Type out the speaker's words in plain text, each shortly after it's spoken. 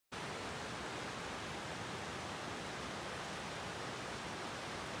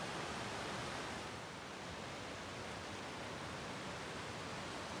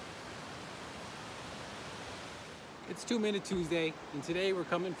It's 2 Minute Tuesday, and today we're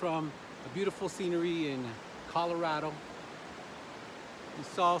coming from a beautiful scenery in Colorado. You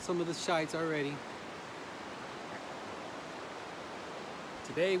saw some of the sights already.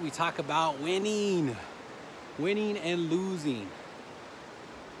 Today we talk about winning and losing.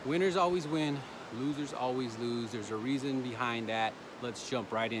 Winners always win, losers always lose. There's a reason behind that. Let's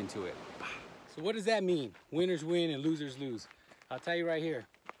jump right into it. So what does that mean? Winners win and losers lose. I'll tell you right here.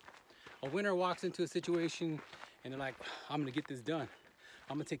 A winner walks into a situation and they're like, I'm gonna get this done.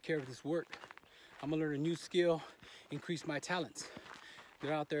 I'm gonna take care of this work. I'm gonna learn a new skill, increase my talents.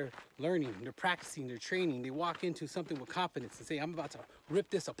 They're out there learning, they're practicing, they're training. They walk into something with confidence and say, I'm about to rip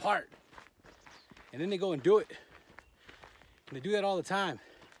this apart. And then they go and do it. And they do that all the time.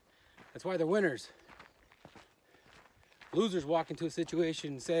 That's why they're winners. Losers walk into a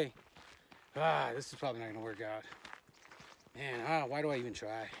situation and say, this is probably not gonna work out. Man, why do I even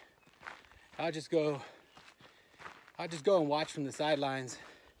try? I'll just go and watch from the sidelines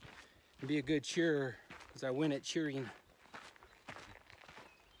and be a good cheerer because I win at cheering.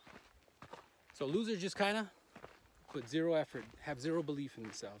 So losers just kind of put zero effort, have zero belief in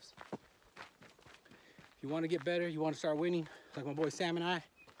themselves. If you want to get better, you want to start winning, like my boy Sam and I,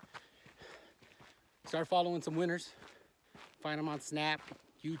 start following some winners. Find them on Snap,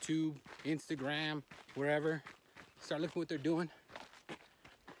 YouTube, Instagram, wherever. Start looking what they're doing.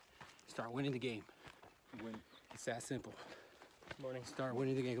 Start winning the game. Win. It's that simple. Good morning. Start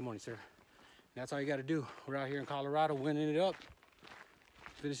winning the game. Good morning, sir. And that's all you got to do. We're out here in Colorado winning it up.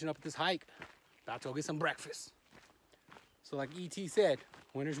 Finishing up this hike. About to go get some breakfast. So like E.T. said,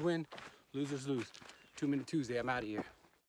 winners win, losers lose. 2 Minute Tuesday. I'm out of here.